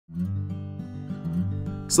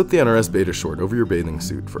Slip the NRS Beda short over your bathing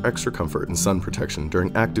suit for extra comfort and sun protection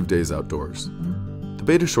during active days outdoors. The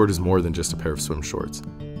Beda short is more than just a pair of swim shorts.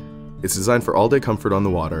 It's designed for all-day comfort on the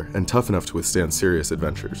water and tough enough to withstand serious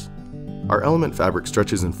adventures. Our element fabric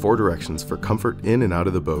stretches in 4 directions for comfort in and out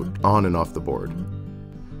of the boat, on and off the board.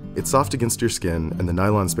 It's soft against your skin, and the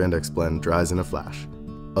nylon spandex blend dries in a flash.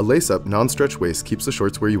 A lace-up, non-stretch waist keeps the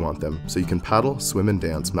shorts where you want them, so you can paddle, swim, and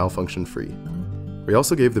dance malfunction-free. We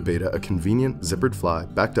also gave the Beda a convenient, zippered fly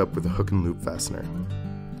backed up with a hook and loop fastener.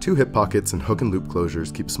 2 hip pockets and hook and loop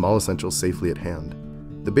closures keep small essentials safely at hand.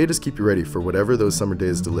 The Bedas keep you ready for whatever those summer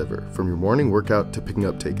days deliver, from your morning workout to picking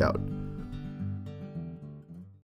up takeout.